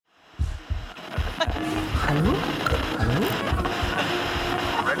Hallo? Hallo?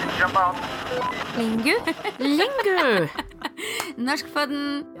 Lingu? Lingu! Norsk for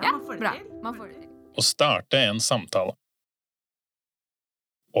den... Ja, bra. Man får det til. Å starte en samtale.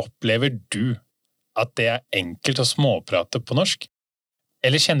 Opplever du at det er enkelt å småprate på norsk?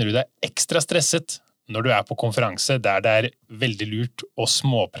 Eller kjenner du deg ekstra stresset når du er på konferanse der det er veldig lurt å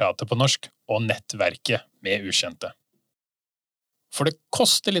småprate på norsk og nettverke med ukjente? For det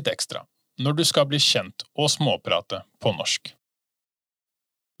koster litt ekstra når du skal bli kjent og småprate på norsk.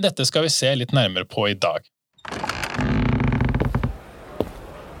 Dette skal vi se litt nærmere på i dag.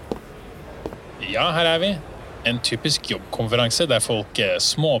 Ja, her er vi. En typisk jobbkonferanse der folk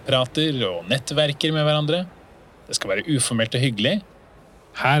småprater og nettverker med hverandre. Det skal være uformelt og hyggelig.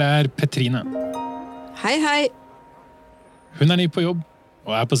 Her er Petrine. Hei, hei. Hun er ny på jobb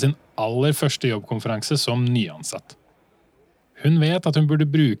og er på sin aller første jobbkonferanse som nyansatt. Hun vet at hun burde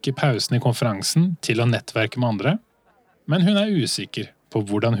bruke pausen i konferansen til å nettverke med andre, men hun er usikker på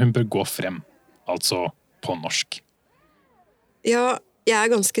hvordan hun bør gå frem, altså på norsk. Ja, jeg er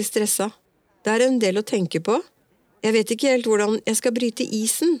ganske stresset. Det er en del å tenke på. Jeg vet ikke helt hvordan jeg skal bryte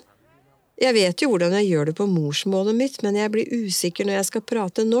isen. Jeg vet jo hvordan jeg gjør det på morsmålet mitt, men jeg blir usikker når jeg skal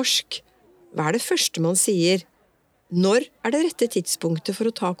prate norsk. Hva er det første man sier? Når er det rette tidspunktet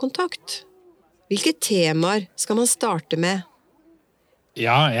for å ta kontakt? Hvilke temaer skal man starte med?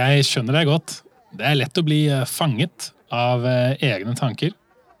 Ja, jeg skjønner deg godt. Det er lett å bli fanget av egne tanker,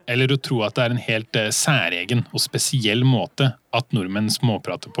 eller å tro at det er en helt særegen og spesiell måte at nordmenn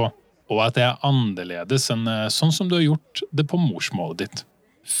småprater på, og at det er annerledes enn sånn som du har gjort det på morsmålet ditt.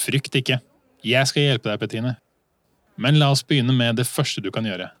 Frykt ikke. Jeg skal hjelpe deg, Petrine. Men la oss begynne med det første du kan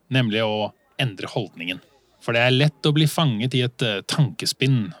gjøre, nemlig å endre holdningen. For det er lett å bli fanget i et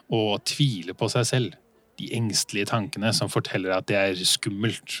tankespinn og tvile på seg selv. De engstelige tankene som forteller at det er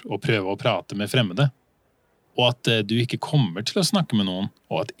skummelt å prøve å prate med fremmede, og at du ikke kommer til å snakke med noen,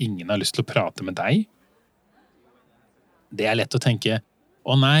 og at ingen har lyst til å prate med deg. Det er lett å tenke,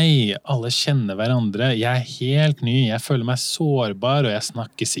 å nei, alle kjenner hverandre, jeg er helt ny, jeg føler meg sårbar, og jeg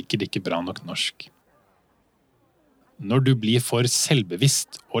snakker sikkert ikke bra nok norsk. Når du blir for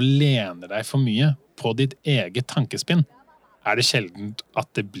selvbevisst og lener deg for mye på ditt eget tankespinn, er det sjeldent at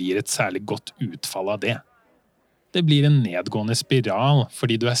det blir et særlig godt utfall av det. Det blir en nedgående spiral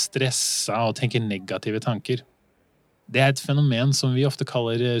fordi du er stresset og tenker negative tanker. Det er et fenomen som vi ofte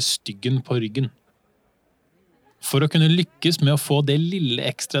kaller styggen på ryggen. For å kunne lykkes med å få det lille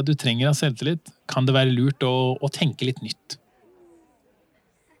ekstra du trenger av selvtillit, kan det være lurt å tenke litt nytt.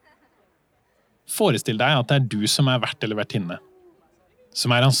 Forestill deg at det er du som er vert eller vertinne,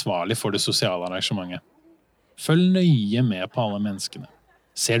 som er ansvarlig for det sosiale arrangementet. Følg nøye med på alle menneskene.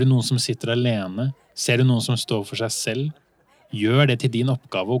 Ser du noen som sitter alene? Ser du noen som står for seg selv? Gjør det til din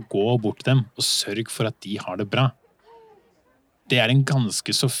oppgave å gå bort til dem og sørg for at de har det bra. Det er en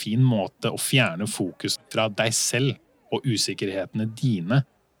ganske så fin måte å fjerne fokus fra deg selv og usikkerhetene dine,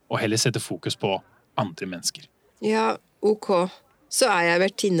 og heller sette fokus på andre mennesker. Ja, ok. Så er jeg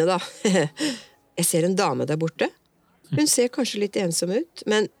vertinne da. Jeg ser en dame der borte. Hun ser kanskje litt ensom ut,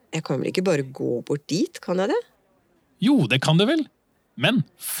 men jeg kan vel ikke bare gå bort dit, kan jeg det? Jo, det kan du vel. Men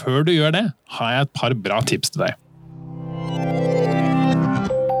før du gjør det, har jeg et par bra tips til deg.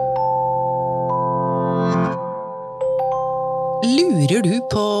 Lurer du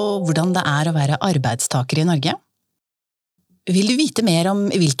på hvordan det er å være arbeidstaker i Norge? Vil du vite mer om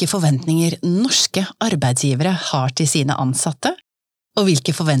hvilke forventninger norske arbeidsgivere har til sine ansatte, og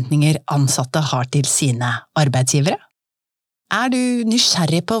hvilke forventninger ansatte har til sine arbeidsgivere? Er du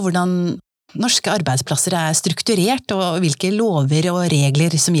nysgjerrig på hvordan norske arbeidsplasser er strukturert, og hvilke lover og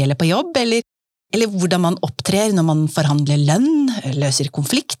regler som gjelder på jobb, eller hvordan man opptrer når man forhandler lønn, løser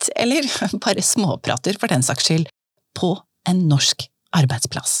konflikt, eller bare småprater for den saks skyld, på en norsk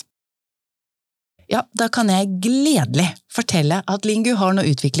arbeidsplass? Ja, da kan jeg gledelig fortelle at Lingu har nå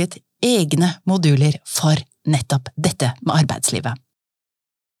utviklet egne moduler for nettopp dette med arbeidslivet.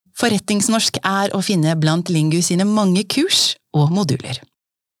 Forretningsnorsk er å finne blant Lingu sine mange kurs og moduler.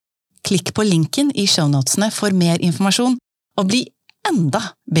 Klikk på linken i shownotene for mer informasjon, og bli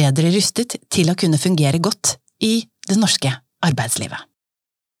enda bedre rustet til å kunne fungere godt i det norske arbeidslivet.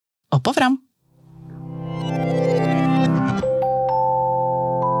 Opp og fram!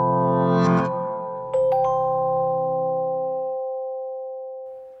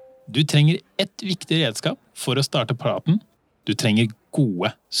 Du trenger et viktig redskap for å starte praten. Du trenger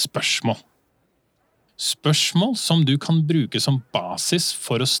gode spørsmål. Spørsmål som du kan bruke som basis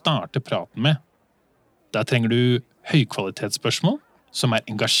for å starte praten med. Da trenger du høykvalitetsspørsmål som er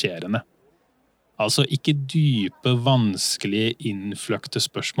engasjerende. Altså ikke dype, vanskelige, innfløkte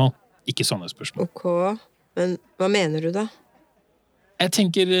spørsmål ikke sånne spørsmål. Ok, men hva mener du da? Jeg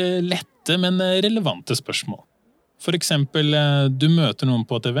tenker lette, men relevante spørsmål. For eksempel, du møter noen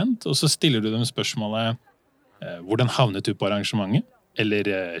på et event, og så stiller du dem spørsmålet hvordan havnet du på arrangementet? Eller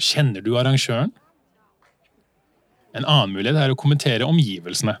kjenner du arrangøren? En annen mulighet å kommentere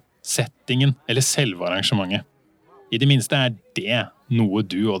omgivelsene, settingen eller selve arrangementet. I det minste det noe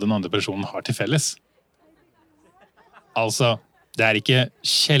du og den andre personen har til felles. Altså, det ikke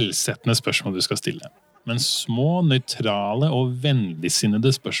skjellsettende spørsmål du skal stille, men små, nøytrale og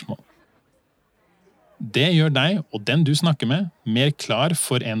vennligsinnede spørsmål. Det gjør deg og den du snakker med mer klar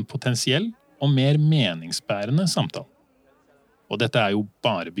for en potensiell og mer meningsbærende samtale. Og dette jo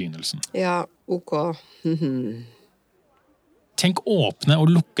bare begynnelsen. Ja, ok. Tenk åpne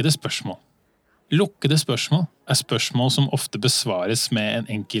og lukkede spørsmål. Lukkede spørsmål spørsmål som ofte besvares med en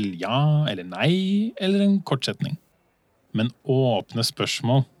enkel ja eller nei eller en kort setning. Men åpne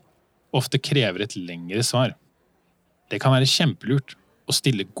spørsmål ofte krever et lengre svar. Det kan være kjempelurt å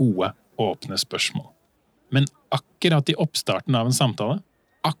stille gode, åpne spørsmål. Men akkurat i oppstarten av en samtale,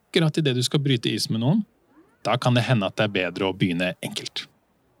 akkurat i det du skal bryte isen med noen, da kan det hende at det bedre å begynne enkelt.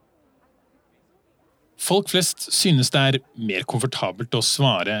 Folk flest synes det mer komfortabelt å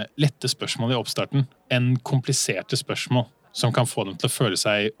svare lette spørsmål i oppstarten enn kompliserte spørsmål som kan få dem til å føle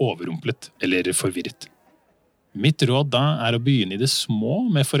seg overrumplet eller forvirret. Mitt råd da å begynne i det små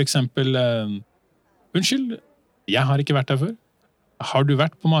med for eksempel unnskyld, jeg har ikke vært her før. Har du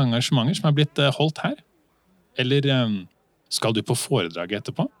vært på mange arrangementer som blitt holdt her? Eller skal du på foredraget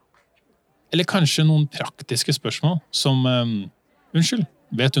etterpå? Eller kanskje noen praktiske spørsmål som unnskyld,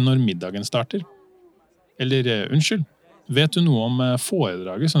 vet du når middagen starter? Eller unnskyld, vet du noe om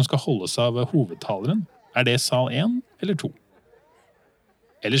foredraget som skal holdes av hovedtaleren? Det sal 1 eller 2?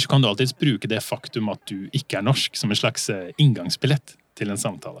 Eller så kan du alltids bruke det faktum at du ikke norsk som en slags inngangsbillett til en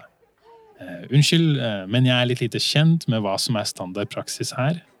samtale. Unnskyld, men jeg litt lite kjent med hva som standard praksis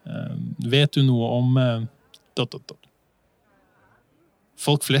her. Vet du noe om...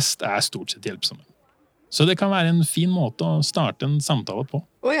 Folk flest stort sett hjelpsomme. Så det kan være en fin måte å starte en samtale på.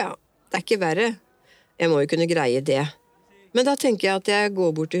 Åja, det ikke verre. Jeg må jo kunne greie det. Men da tenker jeg at jeg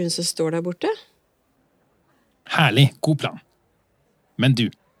går bort til hun som står der borte. Herlig, god plan. Men du,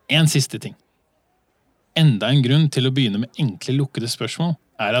 en siste ting. Enda en grunn til å begynne med enkle lukkede spørsmål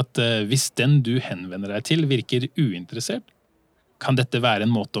at hvis den du henvender deg til virker uinteressert, kan dette være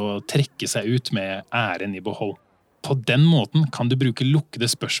en måte å trekke seg ut med æren i behold. På den måten kan du bruke lukkede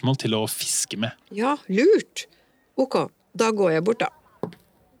spørsmål til å fiske med. Ja, lurt. Ok, da går jeg bort da.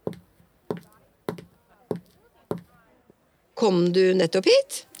 Kom du nettopp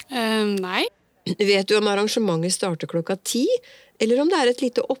hit? Nei. Vet du om arrangementet starter 10:00, eller om det et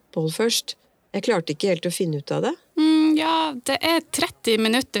lite opphold først? Jeg klarte ikke helt å finne ut av det. Ja, det 30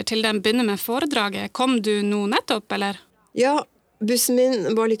 minutter til den begynner med foredraget. Kom du nå nettopp, eller? Ja, bussen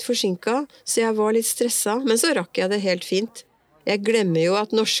min var litt forsinket, så jeg var litt stresset, men så rakk jeg det helt fint. Jeg glemmer jo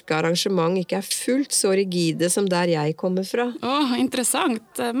at norske arrangement ikke fullt så rigide som der jeg kommer fra.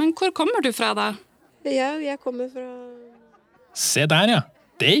 Interessant. Men hvor kommer du fra da? Jeg kommer fra... Se der, ja.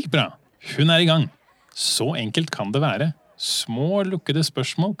 Det gikk bra. Hun i gang. Så enkelt kan det være. Små, lukkede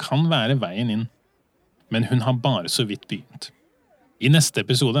spørsmål kan være veien inn. Men hun har bare så vidt begynt. I neste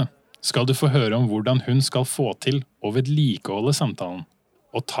episode skal du få høre om hvordan hun skal få til å vedlikeholde samtalen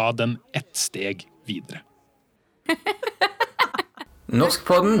og ta den ett steg videre.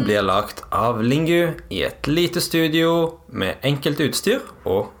 Norskpodden blir lagt av Lingu i et lite studio med enkelt utstyr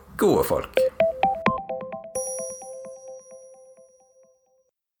og gode folk.